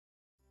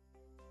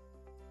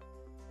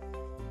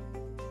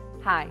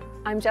Hi,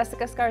 I'm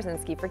Jessica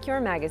Skarzinski for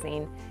Cure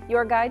Magazine,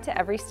 your guide to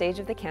every stage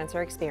of the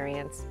cancer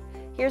experience.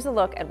 Here's a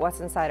look at what's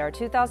inside our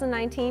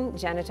 2019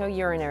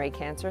 Genitourinary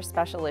Cancer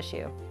special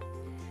issue.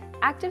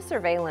 Active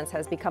surveillance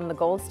has become the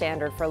gold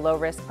standard for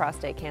low-risk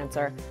prostate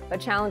cancer, but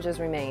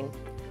challenges remain.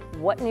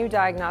 What new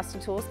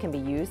diagnostic tools can be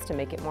used to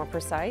make it more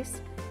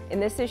precise? In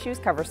this issue's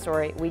cover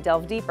story, we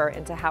delve deeper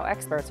into how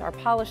experts are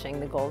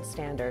polishing the gold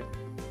standard.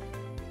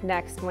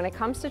 Next, when it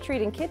comes to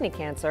treating kidney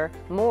cancer,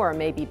 more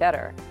may be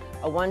better.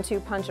 A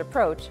 1-2 punch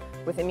approach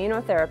with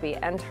immunotherapy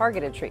and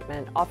targeted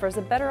treatment offers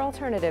a better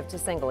alternative to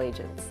single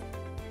agents.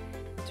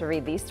 To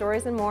read these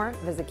stories and more,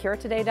 visit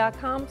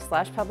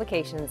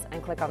curetoday.com/publications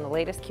and click on the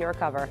latest Cure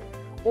cover.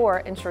 Or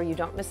ensure you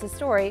don't miss a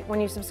story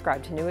when you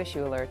subscribe to new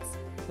issue alerts.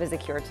 Visit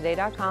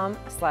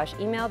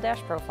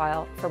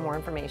curetoday.com/email-profile for more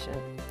information.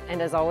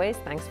 And as always,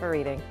 thanks for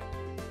reading.